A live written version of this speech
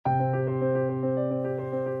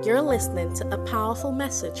You're listening to a powerful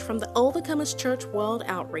message from the Overcomers Church World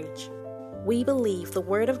Outreach. We believe the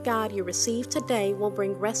Word of God you receive today will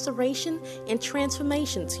bring restoration and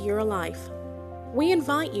transformation to your life. We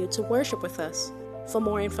invite you to worship with us. For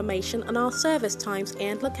more information on our service times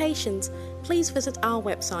and locations, please visit our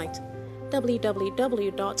website,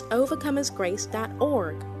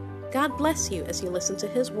 www.overcomersgrace.org. God bless you as you listen to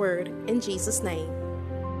His Word in Jesus' name.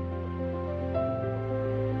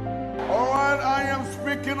 All right, I am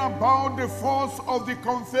speaking about the force of the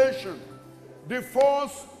confession. The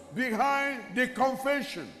force behind the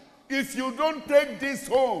confession. If you don't take this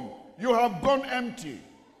home, you have gone empty.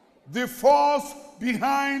 The force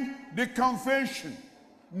behind the confession.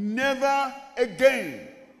 Never again.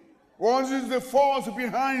 What is the force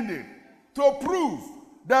behind it? To prove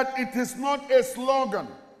that it is not a slogan.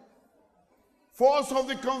 Force of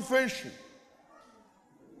the confession.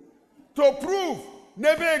 To prove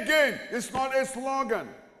never again is not a slogan.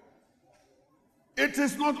 It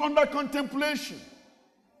is not under contemplation.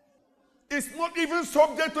 It's not even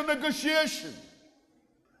subject to negotiation.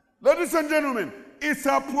 Ladies and gentlemen, it's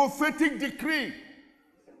a prophetic decree.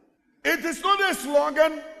 It is not a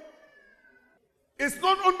slogan. It's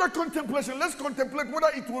not under contemplation. Let's contemplate whether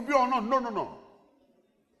it will be or not. No.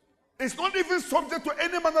 It's not even subject to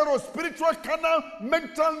any manner of spiritual, carnal,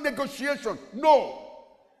 mental negotiation. No.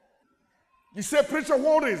 You say, preacher,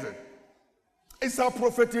 what is it? It's a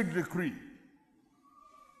prophetic decree.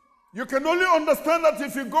 You can only understand that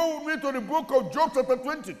if you go with me to the book of Job chapter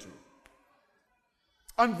 22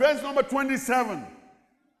 and verse number 27.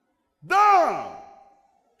 Thou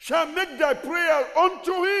shalt make thy prayer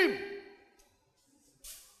unto him.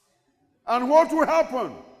 And what will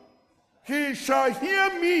happen? He shall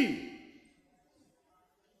hear me.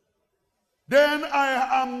 Then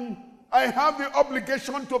I have the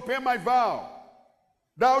obligation to pay my vow.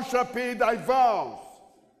 Thou shalt pay thy vows.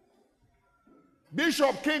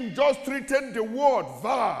 Bishop King just treated the word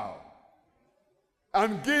vow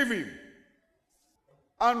and giving.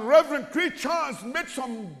 And Reverend Chris Charles made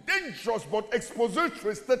some dangerous but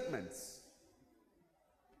expository statements.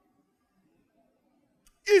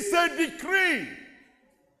 It's a decree.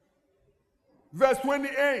 Verse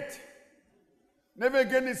 28. Never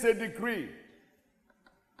again is a decree.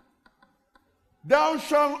 Thou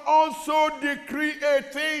shalt also decree a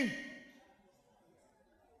thing.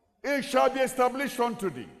 It shall be established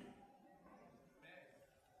unto thee.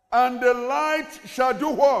 And the light shall do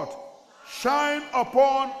what? Shine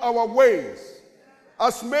upon our ways.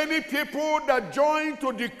 As many people that join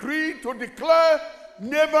to decree, to declare,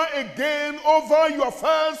 never again over your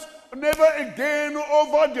affairs, never again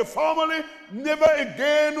over the family, never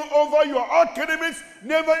again over your academics,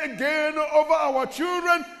 never again over our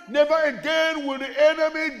children, never again will the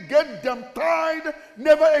enemy get them tied,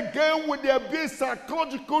 never again will there be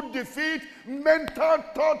psychological defeat, mental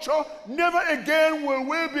torture, never again will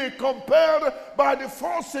we be compelled by the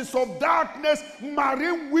forces of darkness,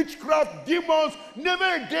 marine witchcraft, demons,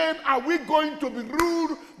 never again are we going to be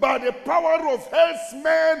ruled by the power of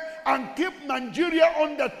herdsmen and keep Nigeria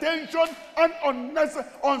under tension and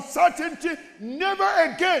uncertainty. Never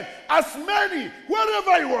again. As many,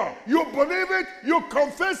 wherever you are, you believe it, you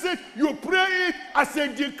confess it, you pray it as a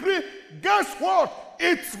decree. Guess what?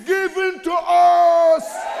 It's given to us.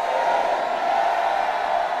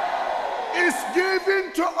 It's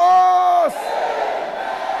given to us.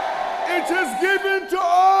 It is given to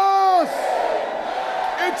us.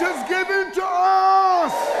 It is given to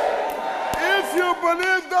us. If you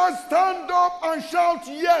believe that, stand up and shout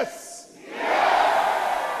yes.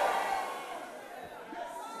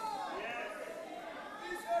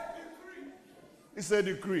 It's a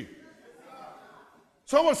decree.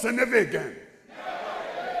 Someone say never again.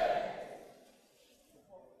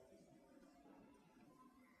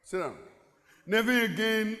 Sit down. Never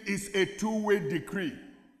again is a two-way decree.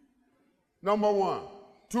 Number one,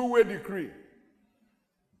 two-way decree.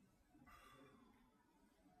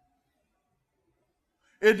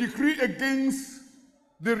 A decree against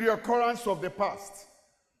the reoccurrence of the past.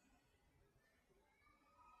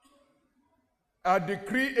 A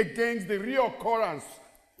decree against the reoccurrence,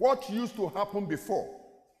 what used to happen before.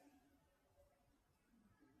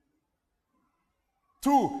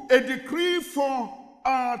 Two, a decree for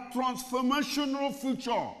a transformational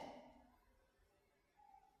future.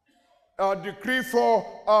 A decree for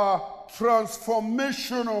a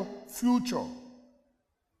transformational future.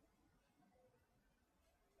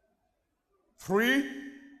 Three,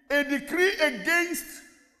 a decree against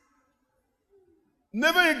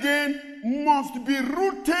never again must be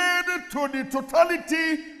rooted to the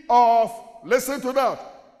totality of, listen to that,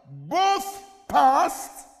 both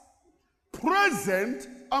past, present,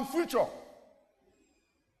 and future.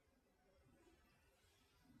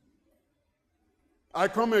 I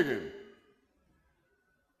come again.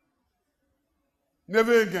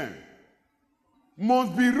 Never again.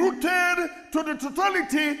 Must be rooted to the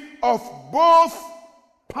totality of both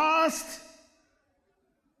past,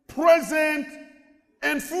 present,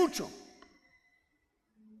 and future.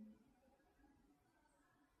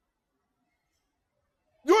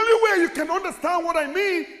 The only way you can understand what I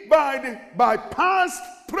mean by past,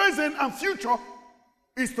 present, and future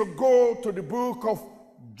is to go to the book of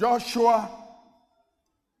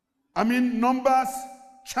Numbers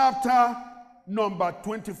chapter number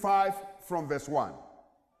 25 from verse 1.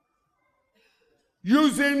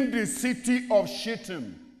 Using the city of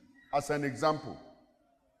Shittim as an example.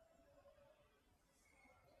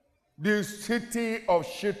 The city of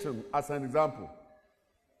Shittim as an example.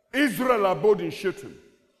 Israel abode in Shittim.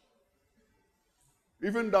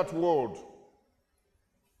 Even that word,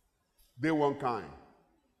 they one kind.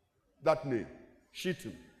 That name,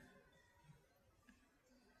 Shittim.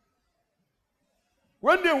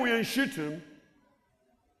 When they were in Shittim,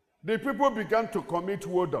 the people began to commit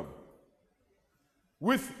whoredom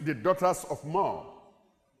with the daughters of Moab.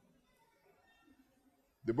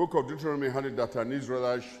 The book of Deuteronomy had it that an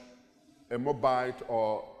Israelite, a Moabite,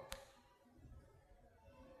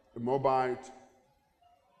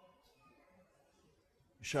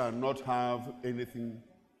 shall not have anything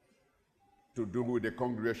to do with the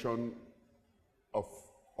congregation of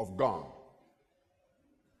God.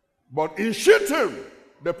 But in Shittim,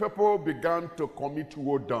 the people began to commit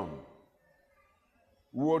whoredom.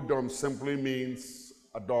 Whoredom simply means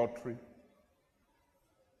adultery,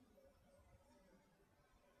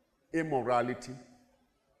 immorality,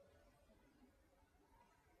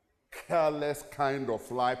 careless kind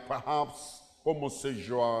of life, perhaps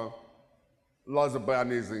homosexual,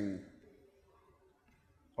 lesbianism,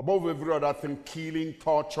 above every other thing, killing,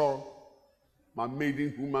 torture,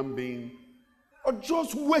 man-made human being, or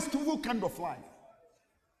just wasteful kind of life.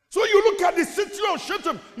 So you look at the city of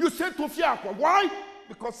Shittim, you say to Fiakwa, why?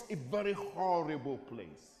 Because a very horrible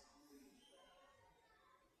place.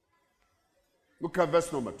 Look at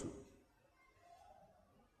verse number 2.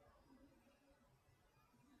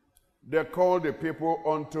 They called the people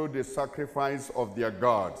unto the sacrifice of their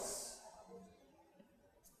gods.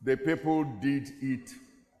 The people did it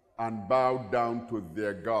and bowed down to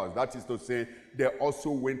their gods. That is to say, they also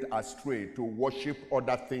went astray to worship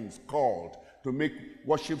other things,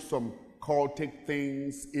 worship some cultic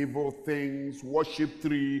things, evil things, worship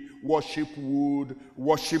tree, worship wood,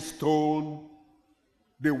 worship stone,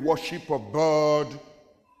 the worship of bird,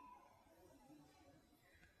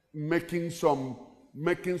 making some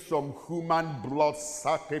human blood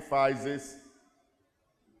sacrifices.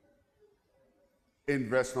 In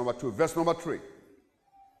verse number 2. Verse number 3.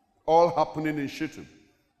 All happening in Shittim.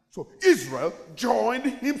 So Israel joined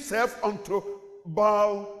himself unto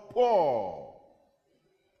Baal-peor.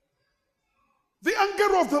 The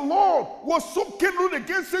anger of the Lord was so kindled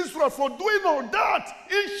against Israel for doing all that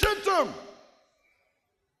in Shittim.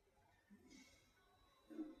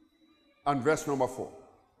 And verse number 4.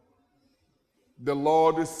 The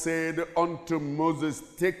Lord said unto Moses,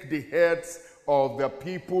 take the heads of the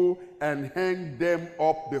people and hang them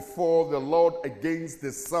up before the Lord against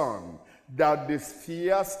the sun, that the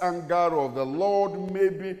fierce anger of the Lord may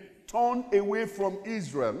be turned away from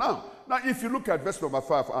Israel. Now if you look at verse number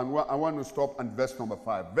 5, and I want to stop at verse number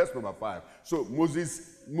 5. Verse number 5. So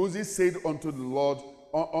Moses said unto the Lord,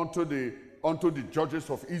 unto the judges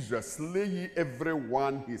of Israel, slay ye every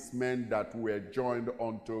one his men that were joined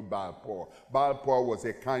unto Baal-peor. Baal-peor was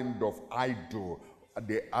a kind of idol.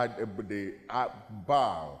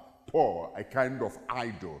 Baal-peor, a kind of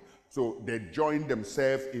idol. So they joined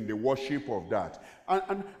themselves in the worship of that.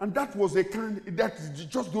 And that was that's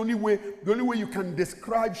just the only way you can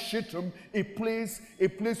describe Shittim, a place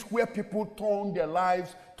where people turn their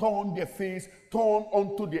lives, turn their face, turn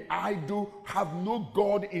unto the idol, have no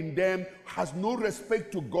God in them, has no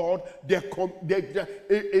respect to God. They're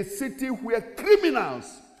a city where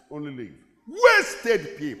criminals only live.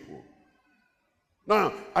 Wasted people.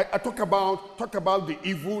 Now, I talk about the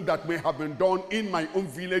evil that may have been done in my own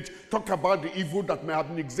village. Talk about the evil that may have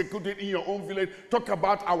been executed in your own village. Talk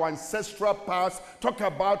about our ancestral past. Talk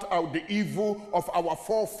about the evil of our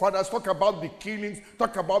forefathers. Talk about the killings.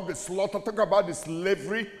 Talk about the slaughter. Talk about the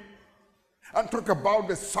slavery. And talk about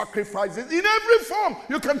the sacrifices in every form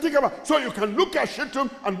you can think about. So you can look at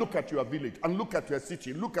Shittim and look at your village and look at your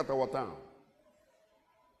city. Look at our town.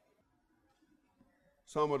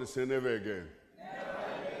 Somebody say never again.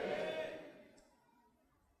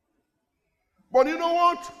 But you know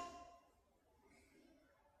what?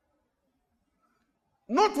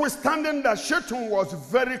 Notwithstanding that Shittim was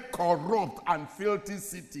very corrupt and filthy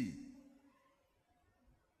city.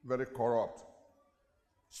 Very corrupt.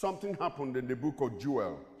 Something happened in the book of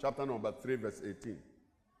Joel, chapter number 3, verse 18.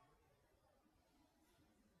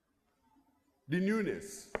 The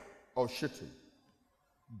newness of Shittim.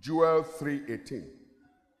 Joel 3:18.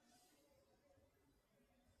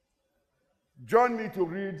 Join me to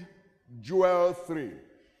read Joel 3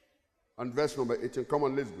 and verse number 18. Come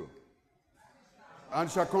on, let's go. And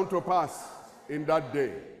shall come to pass in that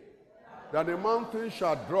day that the mountain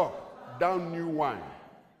shall drop down new wine.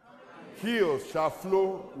 Hills shall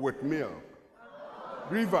flow with milk.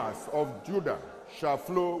 Rivers of Judah shall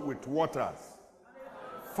flow with waters.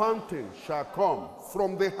 Fountains shall come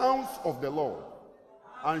from the house of the Lord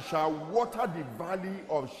and shall water the valley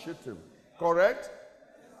of Shittim. Correct?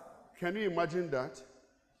 Can you imagine that?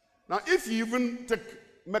 Now, if you even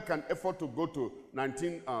make an effort to go to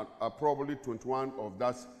 19, probably 21 of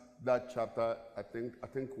that chapter, I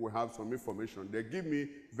think we have some information. They give me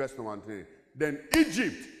verse number 3. Then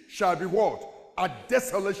Egypt shall be what? A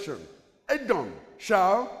desolation. Edom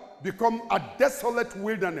shall become a desolate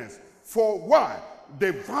wilderness. For why?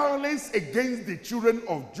 The violence against the children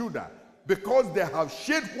of Judah, because they have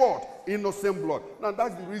shed what? Innocent blood. Now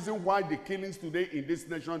that's the reason why the killings today in this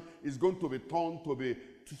nation is going to be turned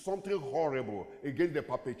to something horrible against the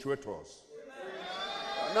perpetrators.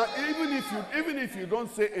 Now, even if you don't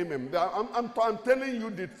say amen, I'm telling you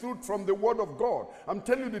the truth from the word of God. I'm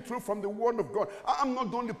telling you the truth from the word of God. I'm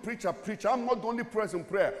not the only preacher. I'm not the only person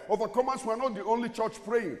prayer. Overcomers were not the only church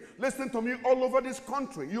praying. Listen to me, all over this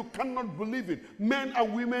country. You cannot believe it. Men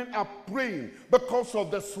and women are praying because of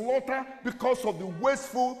the slaughter, because of the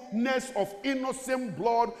wastefulness of innocent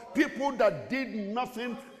blood. People that did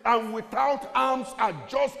nothing and without arms are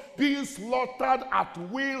just being slaughtered at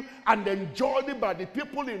will and enjoyed by the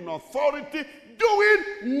people in authority,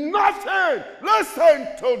 doing nothing. Listen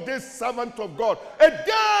to this servant of God. A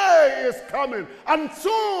day is coming, and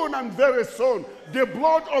soon and very soon, the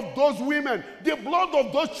blood of those women, the blood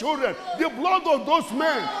of those children, the blood of those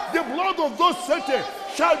men, the blood of those cities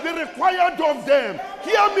shall be required of them.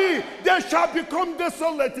 Hear me, they shall become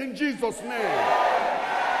desolate in Jesus' name.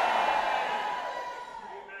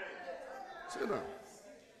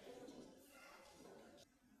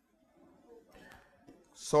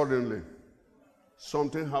 Suddenly,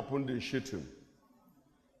 something happened in Shittim.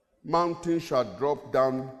 Mountain shall drop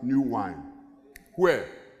down new wine. Where?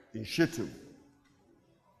 In Shittim.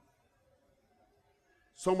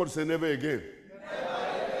 Somebody say never again. Never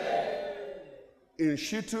again. In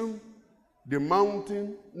Shittim, the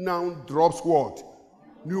mountain now drops what?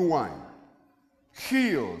 New wine.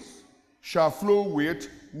 Hills shall flow with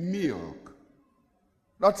milk.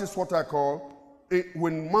 That is what I call,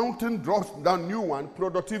 when mountain drops down new wine,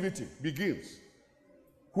 productivity begins.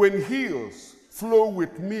 When hills flow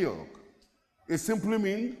with milk, it simply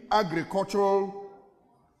means agricultural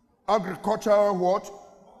what?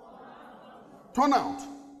 Turnout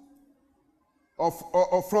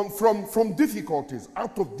from difficulties,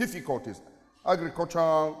 out of difficulties,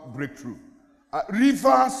 agricultural breakthrough.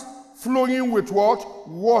 Rivers flowing with what?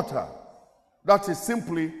 Water. That is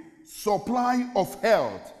simply supply of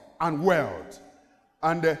health and wealth.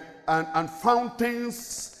 And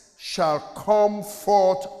fountains shall come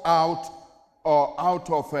forth out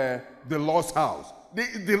of the lost house.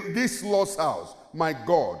 This lost house, my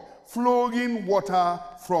God, flowing water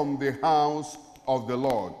from the house of the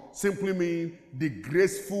Lord. Simply mean the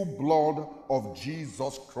graceful blood of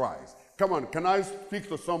Jesus Christ. Come on, can I speak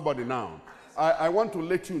to somebody now? I want to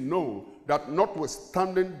let you know that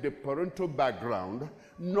notwithstanding the parental background,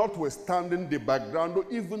 notwithstanding the background,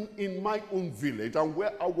 even in my own village and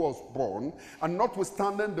where I was born, and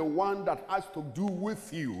notwithstanding the one that has to do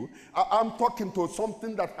with you, I'm talking to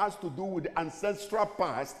something that has to do with the ancestral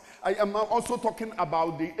past. I am also talking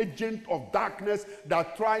about the agent of darkness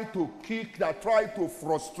that try to kick, that try to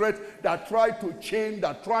frustrate, that try to chain,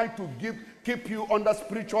 that try to keep you under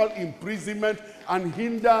spiritual imprisonment and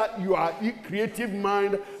hinder your creative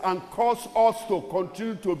mind and cause us to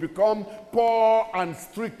continue to become poor and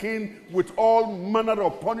stricken with all manner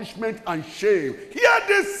of punishment and shame. Hear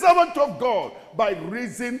this servant of God, by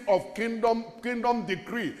reason of kingdom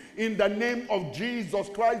decree in the name of Jesus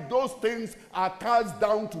Christ, those things are cast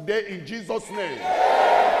down today in Jesus' name.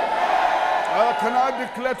 Can I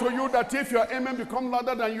declare to you that if your amen become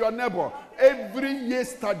louder than your neighbor, every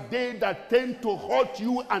yesterday that tend to hurt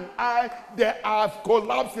you and I, they have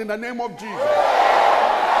collapsed in the name of Jesus.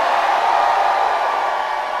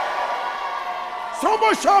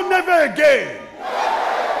 Someone shall never again.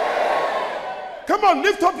 Come on,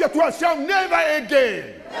 lift up your two and shout never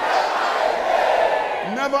again.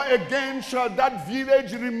 Never again shall that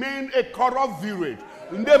village remain a corrupt village.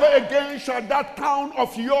 Never again shall that town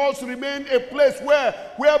of yours remain a place where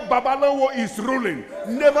Babalawo is ruling.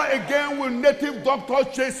 Never again will native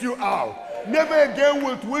doctors chase you out. Never again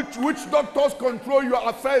will witch doctors control your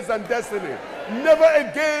affairs and destiny. Never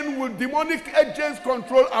again will demonic agents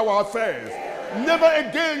control our affairs. Never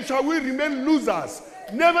again shall we remain losers.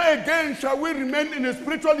 Never again shall we remain in a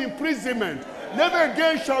spiritual imprisonment. Never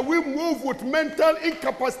again shall we move with mental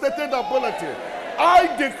incapacitated ability.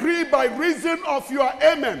 I decree by reason of your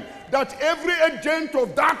amen that every agent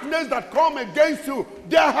of darkness that come against you,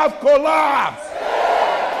 they have collapsed.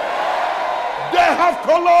 They have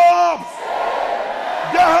collapsed.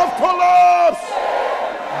 They have collapsed.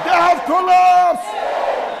 They have collapsed.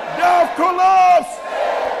 They have collapsed.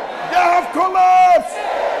 They have collapsed.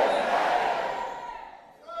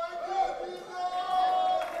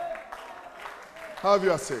 Have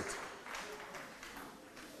your seat.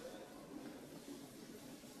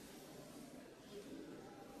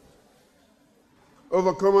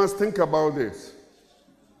 Overcomers, think about this.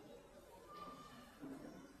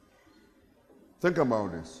 Think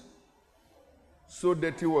about this. So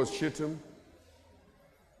dirty was Shittim.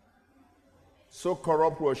 So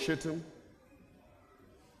corrupt was Shittim.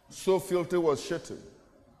 So filthy was Shittim.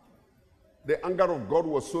 The anger of God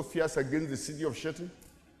was so fierce against the city of Shittim.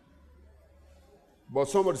 But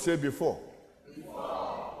somebody said before.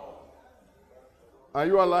 Are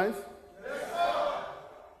you alive?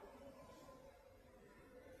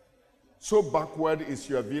 So backward is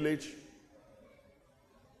your village.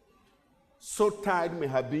 So tired may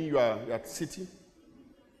have been your city.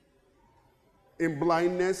 In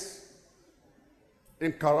blindness,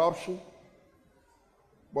 in corruption.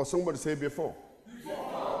 But somebody said before.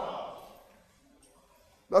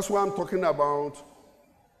 That's why I'm talking about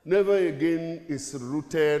never again is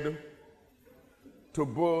rooted to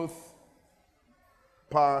both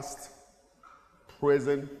past,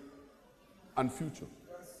 present, and future.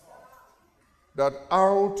 That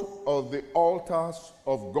out of the altars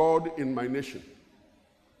of God in my nation,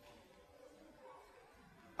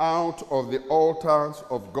 out of the altars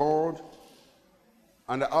of God,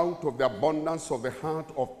 and out of the abundance of the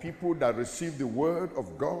heart of people that receive the word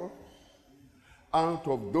of God, out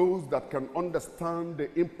of those that can understand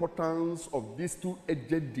the importance of this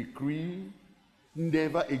two-edged decree,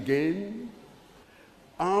 never again,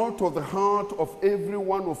 out of the heart of every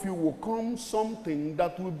one of you will come something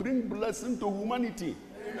that will bring blessing to humanity.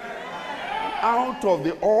 Amen. Out of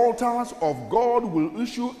the altars of God will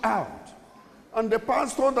issue out. And the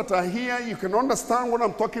pastors that are here, you can understand what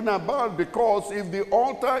I'm talking about, because if the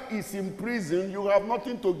altar is in prison, you have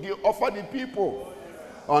nothing to offer the people.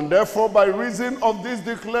 And therefore, by reason of this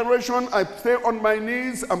declaration, I stay on my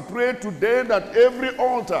knees and pray today that every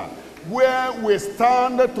altar where we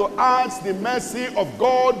stand to ask the mercy of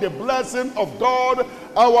God, the blessing of God,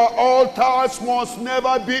 our altars must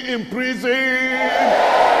never be in prison.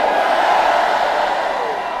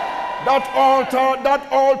 That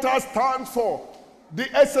altar stands for the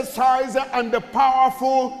exercise and the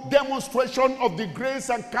powerful demonstration of the grace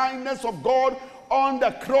and kindness of God on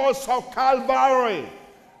the cross of Calvary.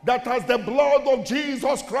 That as the blood of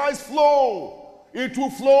Jesus Christ flow, it will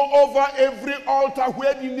flow over every altar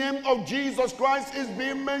where the name of Jesus Christ is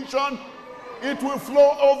being mentioned. It will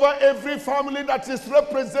flow over every family that is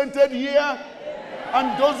represented here.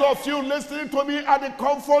 And those of you listening to me at the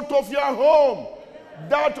comfort of your home,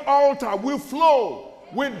 that altar will flow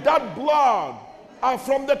with that blood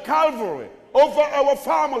from the Calvary over our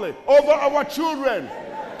family, over our children.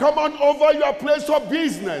 Come on, over your place of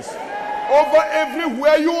business, over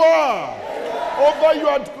everywhere you are, over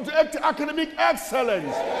your academic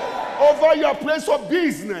excellence, over your place of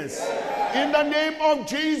business. In the name of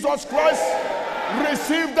Jesus Christ,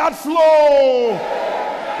 receive that flow.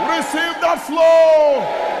 Receive that flow.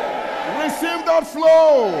 Receive that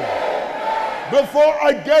flow. Before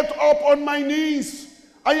I get up on my knees,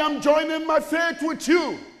 I am joining my faith with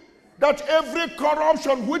you that every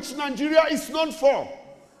corruption which Nigeria is known for,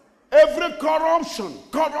 every corruption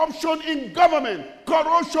in government,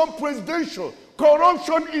 corruption presidential,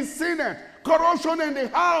 corruption in Senate, corruption in the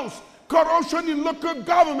House, corruption in local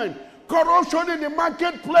government, corruption in the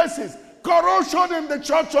marketplaces, corruption in the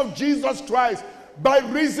Church of Jesus Christ, by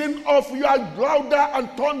reason of your louder and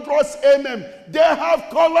thunderous amen, they have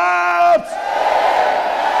collapsed.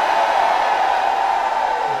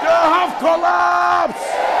 They have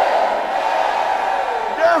collapsed.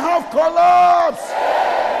 They have collapsed.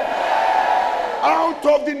 Out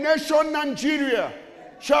of the nation Nigeria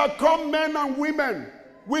shall come men and women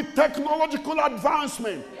with technological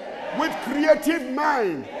advancement, with creative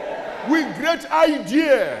mind, with great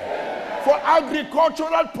idea for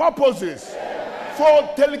agricultural purposes,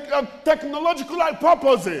 for technological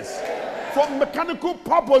purposes, for mechanical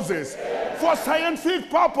purposes, for scientific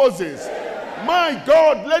purposes. My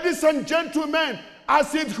God, ladies and gentlemen,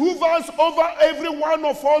 as it hovers over every one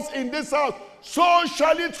of us in this house, so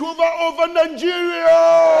shall it hover over Nigeria.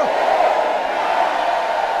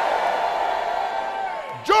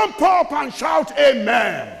 Jump up and shout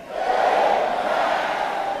amen.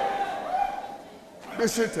 Be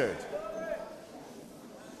seated.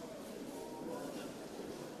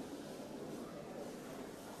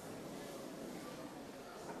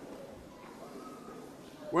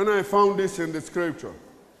 When I found this in the scripture,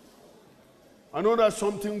 I know that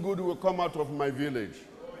something good will come out of my village.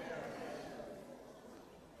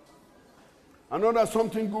 I know that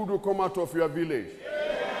something good will come out of your village.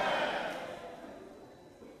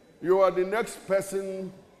 You are the next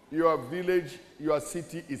person your village, your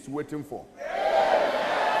city is waiting for.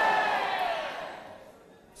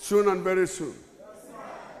 Soon and very soon.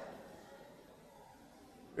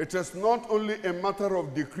 It is not only a matter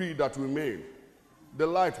of decree that we made. The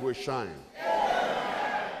light will shine.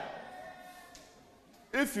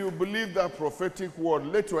 If you believe that prophetic word,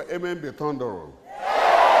 let your amen be thunderous.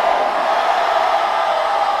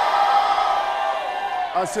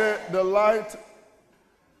 I say the light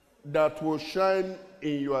that will shine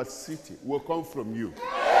in your city will come from you.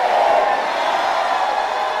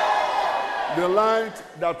 The light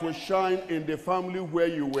that will shine in the family where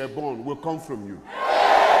you were born will come from you.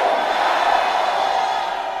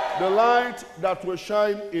 The light that will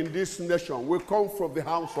shine in this nation will come from the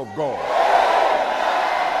house of God.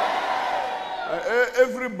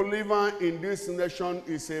 Every believer in this nation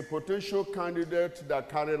is a potential candidate that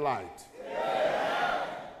carry light.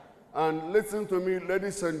 And listen to me,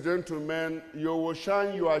 ladies and gentlemen, you will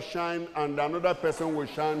shine your shine and another person will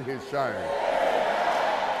shine his shine.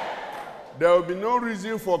 There will be no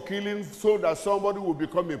reason for killing so that somebody will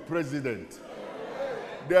become a president.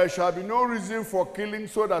 There shall be no reason for killing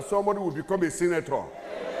so that somebody will become a senator.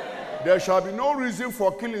 There shall be no reason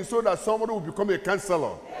for killing so that somebody will become a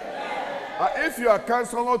councillor. If you are a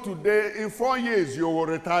councillor today, in 4 years you will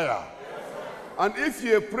retire. And if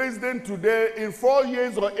you're a president today, in 4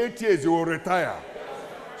 years or 8 years you will retire.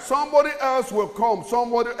 Somebody else will come,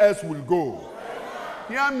 somebody else will go.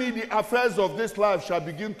 Hear me, the affairs of this life shall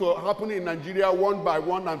begin to happen in Nigeria one by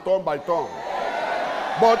one and turn by turn.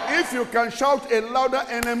 But if you can shout a louder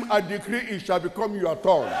amen, I decree it shall become your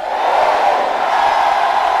turn.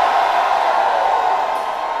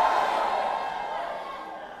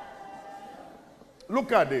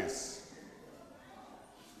 Look at this.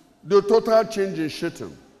 The total change in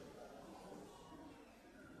Shittim.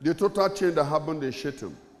 The total change that happened in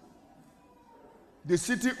Shittim. The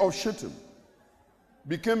city of Shittim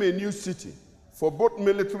became a new city for both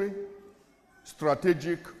military,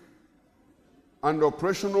 strategic, and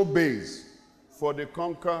operational base for the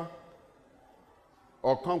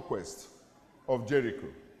conquest of Jericho.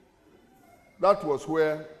 That was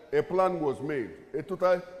where a plan was made. A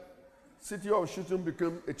total city of Shittim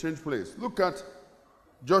became a change place. Look at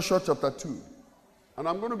Joshua chapter 2. And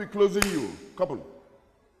I'm going to be closing you. Couple.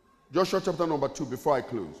 Joshua chapter number 2 before I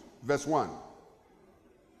close. Verse 1.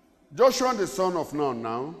 Joshua the son of Nun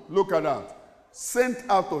now, look at that, sent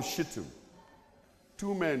out of Shittim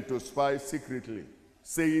 2 men to spy secretly,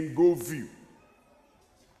 saying, go view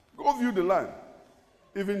the land,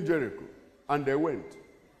 even Jericho. And they went,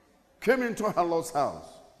 came into Hal's house,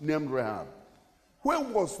 named Rahab. Where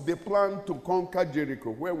was the plan to conquer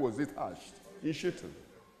Jericho? Where was it hatched? In Shittim.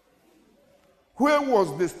 Where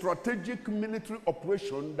was the strategic military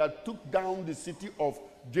operation that took down the city of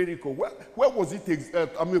Jericho? Where was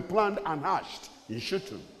it planned and hatched? In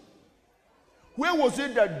Shittim. Where was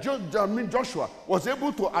it that Joshua was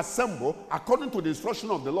able to assemble, according to the instruction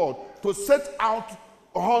of the Lord, to set out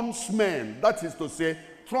huntsmen, that is to say,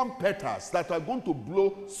 trumpeters that are going to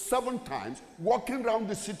blow 7 times, walking around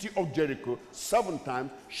the city of Jericho 7 times,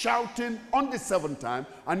 shouting on the 7th time,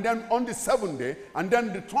 and then on the 7th day, and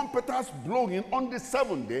then the trumpeters blowing on the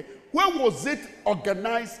 7th day? Where was it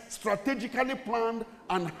organized, strategically planned,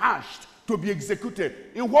 and hatched to be executed?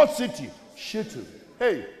 In what city? Shittim.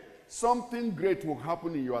 Hey, something great will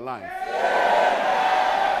happen in your life. Yeah.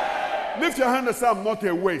 Lift your hand and say, I'm not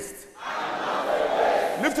a waste.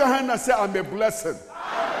 Lift your hand and say, I'm a blessing.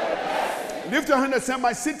 Lift your hand and say,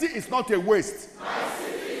 my city is not a waste.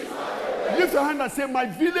 Lift your hand and say, my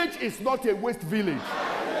village is not a waste village.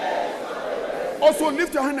 Also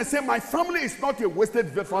lift your hand and say, my family is not a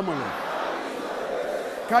wasted family.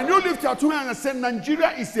 Can you lift your 2 hands and say,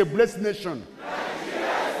 Nigeria is a blessed nation?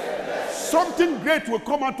 something great will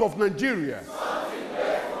come out of Nigeria.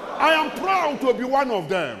 I am proud to be one of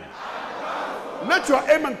them. Let your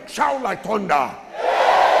amen shout like thunder.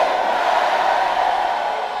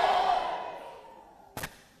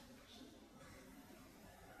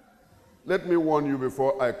 Let me warn you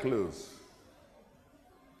before I close.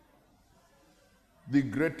 The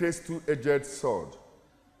greatest two-edged sword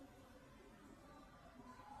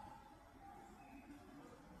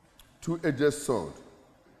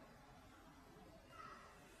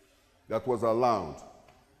that was allowed,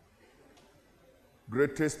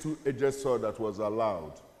 greatest two-edged sword that was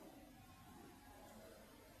allowed,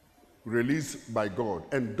 released by God,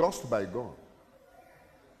 endorsed by God.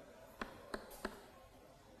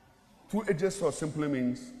 Two-edged sword simply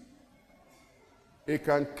means it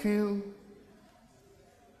can kill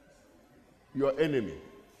your enemy,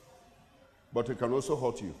 but it can also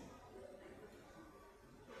hurt you.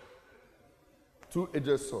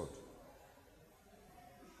 Two-edged sword.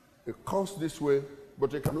 It cuts this way,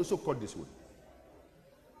 but it can also cut this way.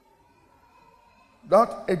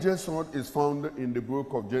 That edged sword is found in the book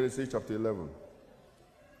of Genesis chapter 11.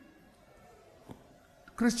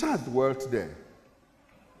 Christians dwelt there.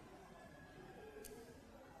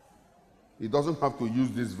 He doesn't have to use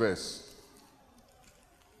this verse.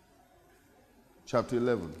 Chapter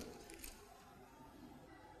 11.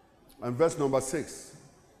 And verse number 6.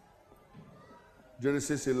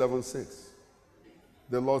 Genesis 11:6.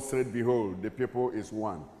 The Lord said, behold, the people is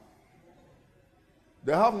one.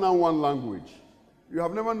 They have now one language. You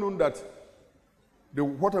have never known that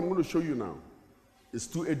what I'm going to show you now is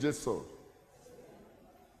two-edged sword.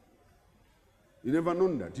 You never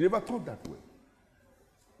known that. You never thought that way.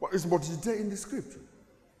 But it's there in the scripture.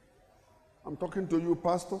 I'm talking to you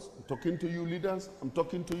pastors, I'm talking to you leaders, I'm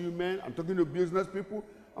talking to you men, I'm talking to business people,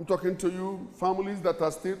 I'm talking to you families that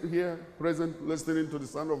are still here, present, listening to the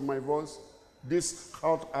sound of my voice this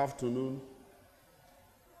hot afternoon.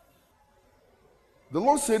 The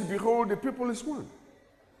Lord said, behold, the people is one.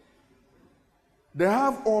 They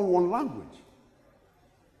have all one language.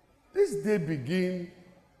 This they begin,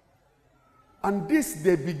 and this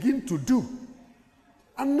they begin to do.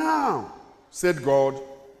 And now, said God,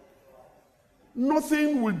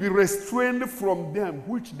 nothing will be restrained from them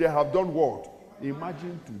which they have done what?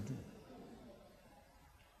 Imagine to do.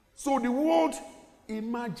 So the word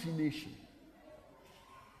imagination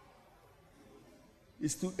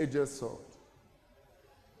is two-edged sword.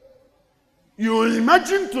 You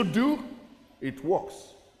imagine to do, it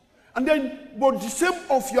works. And then, but the same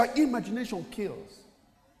of your imagination kills.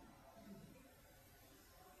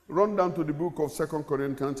 Run down to the book of 2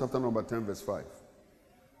 Corinthians, chapter number 10, verse 5.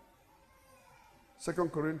 2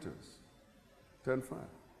 Corinthians 10:5.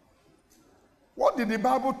 What did the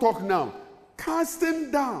Bible talk now?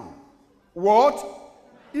 Casting down what?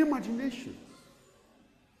 Imaginations.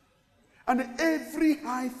 And every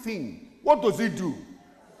high thing, what does it do?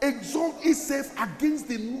 Exalt itself against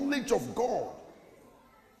the knowledge of God.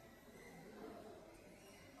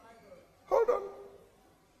 Hold on.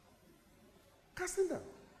 Casting down.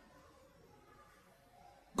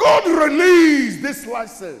 God released this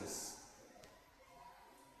license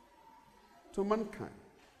to mankind.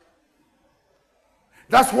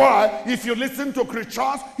 That's why, if you listen to Chris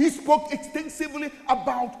Charles, he spoke extensively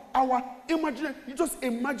about our imagination. You just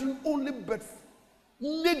imagine only but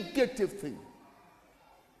negative things.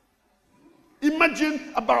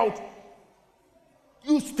 Imagine about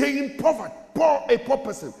you staying poverty, a poor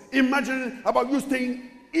person. Imagine about you staying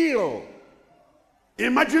ill.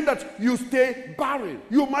 Imagine that you stay barren.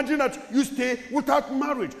 You imagine that you stay without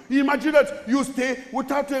marriage. You imagine that you stay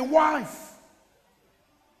without a wife.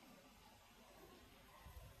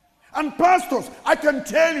 And pastors, I can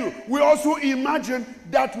tell you, we also imagine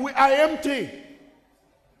that we are empty.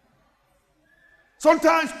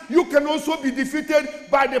 Sometimes you can also be defeated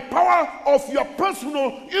by the power of your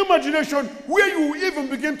personal imagination, where you even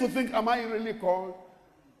begin to think, am I really called?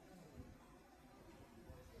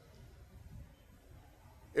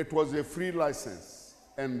 It was a free license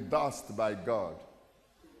endorsed by God.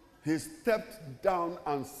 He stepped down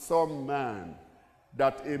and saw man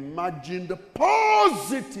that imagined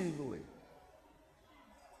positively.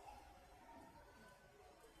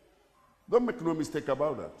 Don't make no mistake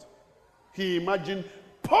about that. He imagined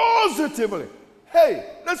positively.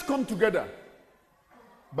 Hey, let's come together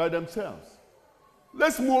by themselves.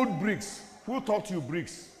 Let's mold bricks. Who taught you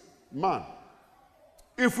bricks? Man.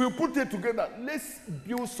 If we put it together, let's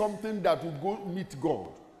build something that will go meet God.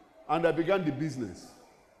 And I began the business.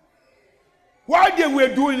 While they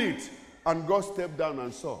were doing it, and God stepped down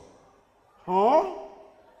and saw,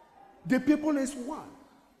 the people is one.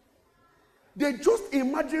 They just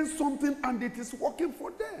imagine something and it is working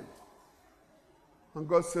for them. And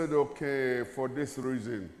God said, okay, for this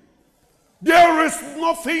reason, there is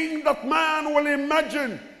nothing that man will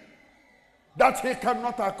imagine that he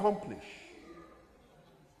cannot accomplish.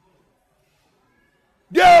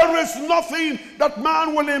 There is nothing that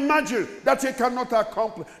man will imagine that he cannot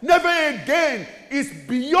accomplish. Never again is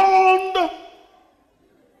beyond.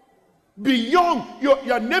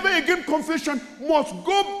 Your never again confession must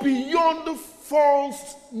go beyond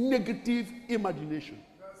false negative imagination.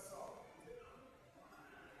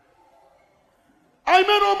 I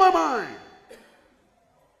made up my mind.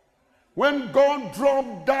 When God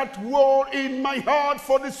dropped that word in my heart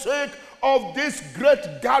for the sake of this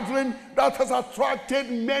great gathering that has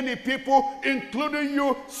attracted many people, including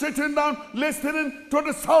you, sitting down, listening to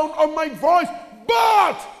the sound of my voice.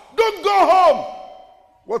 But don't go home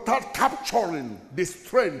without capturing the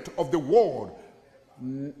strength of the word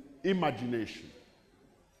imagination.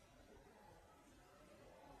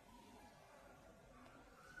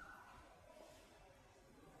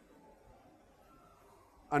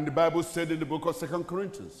 And the Bible said in the book of 2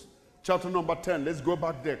 Corinthians, chapter number 10, let's go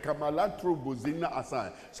back there.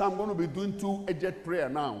 So I'm going to be doing two-edged prayer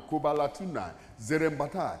now. Look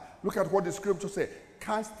at what the scripture says.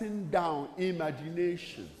 Casting down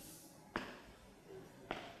imaginations.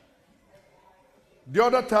 The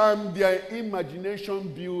other time, their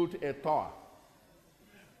imagination built a tower.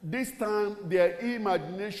 This time, their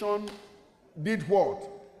imagination did what?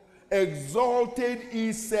 Exalted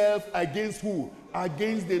itself against who?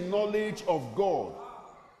 Against the knowledge of God.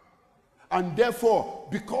 And therefore,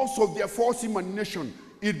 because of their false imagination,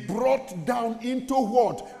 it brought down into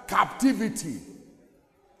what? Captivity.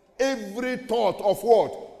 Every thought of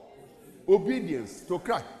what? Obedience to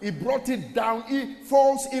Christ. It brought it down.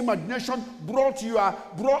 False imagination brought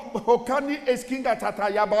Hokani Eskinga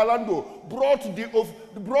Tataya Balando, brought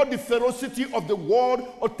the ferocity of the word,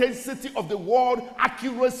 authenticity of the word,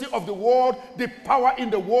 accuracy of the word, the power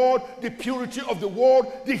in the word, the purity of the word,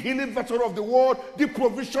 the healing virtue of the word, the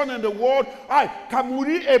provision in the word.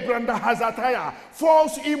 Kamuri Ebranda Hazataya.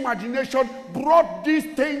 False imagination brought these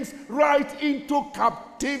things right into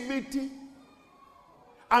captivity.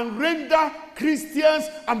 And render Christians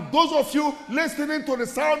and those of you listening to the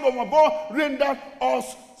sound of my voice, render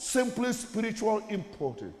us simply spiritual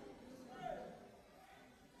important.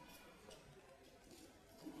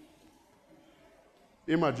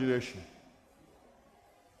 Imagination.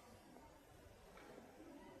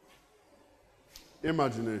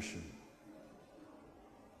 Imagination.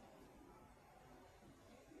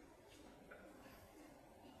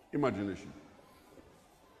 Imagination.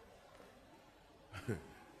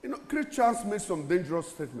 You know, Christians made some dangerous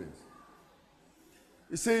statements.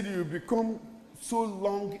 He said you become so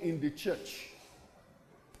long in the church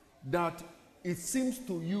that it seems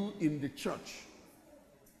to you in the church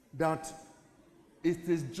that it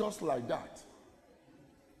is just like that.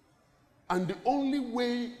 And the only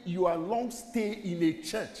way you are long stay in a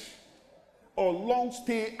church or long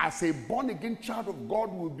stay as a born-again child of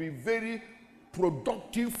God will be very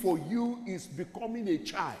productive for you is becoming a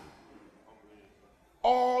child.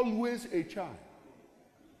 Always a child,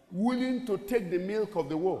 willing to take the milk of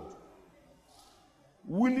the world,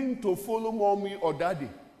 willing to follow mommy or daddy,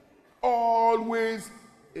 always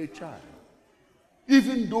a child.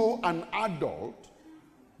 Even though an adult,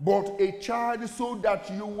 but a child so that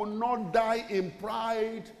you will not die in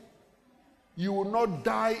pride, you will not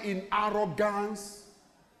die in arrogance,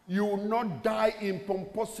 you will not die in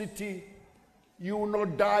pomposity, you will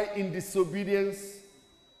not die in disobedience,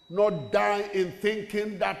 not die in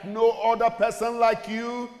thinking that no other person like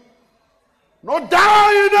you, not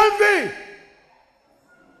die in envy,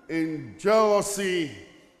 in jealousy,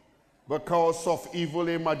 because of evil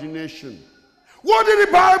imagination. What did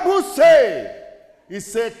the Bible say? It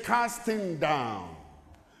said casting down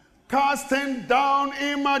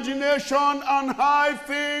imagination and high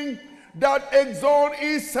thing that exalt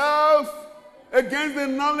itself against the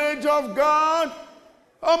knowledge of God.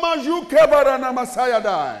 I'm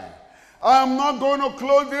not going to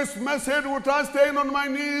close this message without staying on my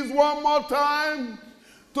knees one more time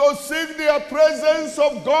to seek the presence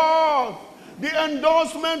of God, the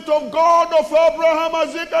endorsement of God of Abraham,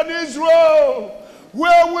 Isaac, and Israel.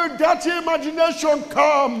 Where will that imagination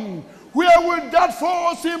come? Where will that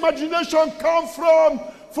false imagination come from?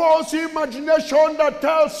 False imagination that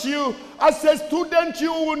tells you, as a student,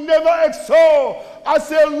 you will never excel. As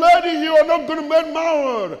a lady, you are not going to make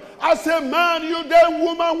married. As a man, you then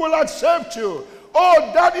woman will accept you.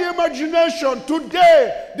 Oh, that imagination.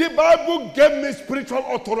 Today, the Bible gave me spiritual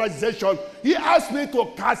authorization. He asked me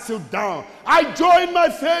to cast it down. I join my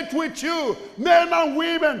faith with you, men and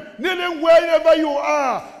women, kneeling wherever you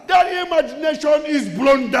are. That imagination is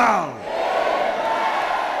blown down.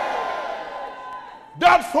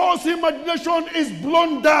 That false imagination is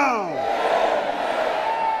blown down.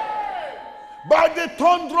 By the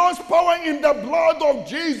thunderous power in the blood of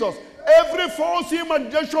Jesus, every false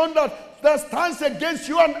imagination that stands against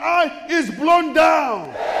you and I is blown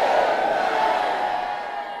down.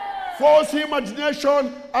 False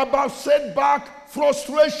imagination about setback,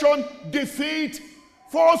 frustration, defeat.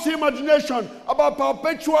 False imagination about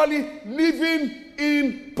perpetually living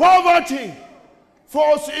in poverty.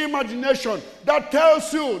 False imagination that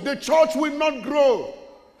tells you the church will not grow.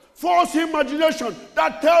 False imagination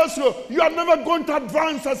that tells you you are never going to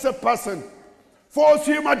advance as a person. False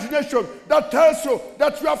imagination that tells you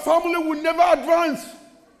that your family will never advance.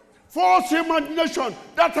 False imagination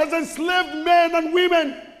that has enslaved men and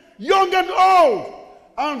women, young and old,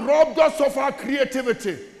 and robbed us of our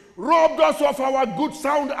creativity, robbed us of our good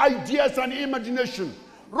sound ideas and imagination,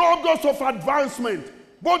 robbed us of advancement,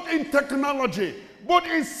 both in technology, both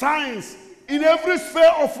in science, in every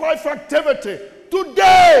sphere of life activity.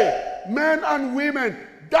 Today, men and women,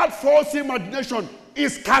 that false imagination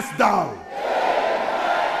is cast down.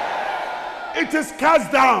 It is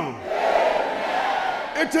cast down.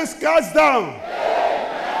 It is cast down.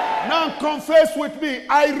 Now confess with me,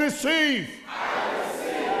 I receive.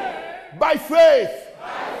 By faith.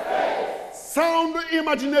 Sound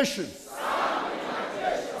imagination.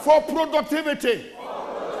 For productivity.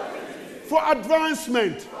 For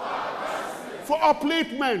advancement. For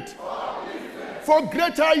upliftment. For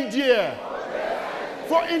great idea.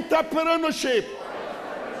 For entrepreneurship.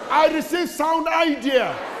 I receive sound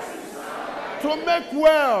idea. To make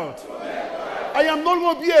wealth. I am not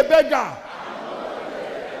going to be a beggar.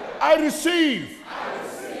 I receive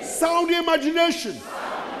sound imagination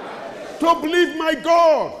to believe my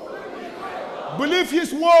God, believe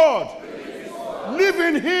His word, live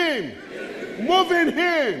in Him, move in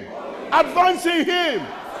Him, advance in Him,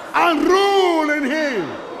 and rule in Him.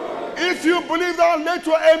 If you believe that, let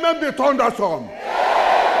your amen be thunderstorm.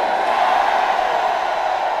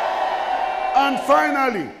 And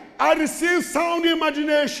finally, I receive sound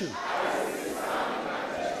imagination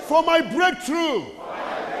for my breakthrough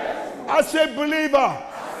as a believer.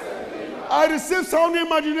 I receive sound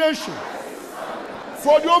imagination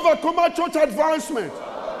for the Overcomer Church advancement,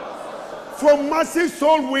 for massive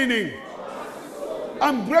soul winning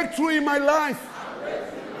and breakthrough in my life.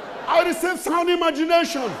 I receive sound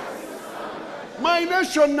imagination. My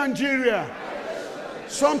nation, Nigeria,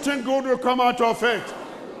 something good will come out of it.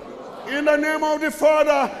 In the name of the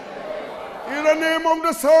Father, in the name of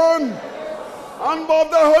the Son, and of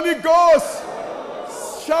the Holy Ghost,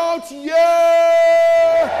 shout,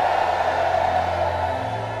 yeah!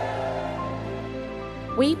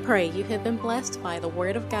 We pray you have been blessed by the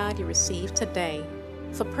Word of God you received today.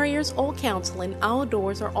 For prayers or counseling, our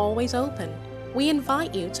doors are always open. We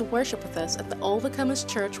invite you to worship with us at the Overcomers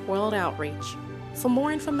Church World Outreach. For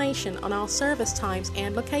more information on our service times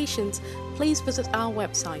and locations, please visit our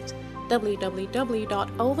website,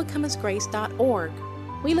 www.overcomersgrace.org.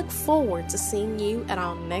 We look forward to seeing you at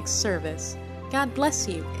our next service. God bless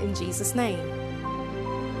you in Jesus' name.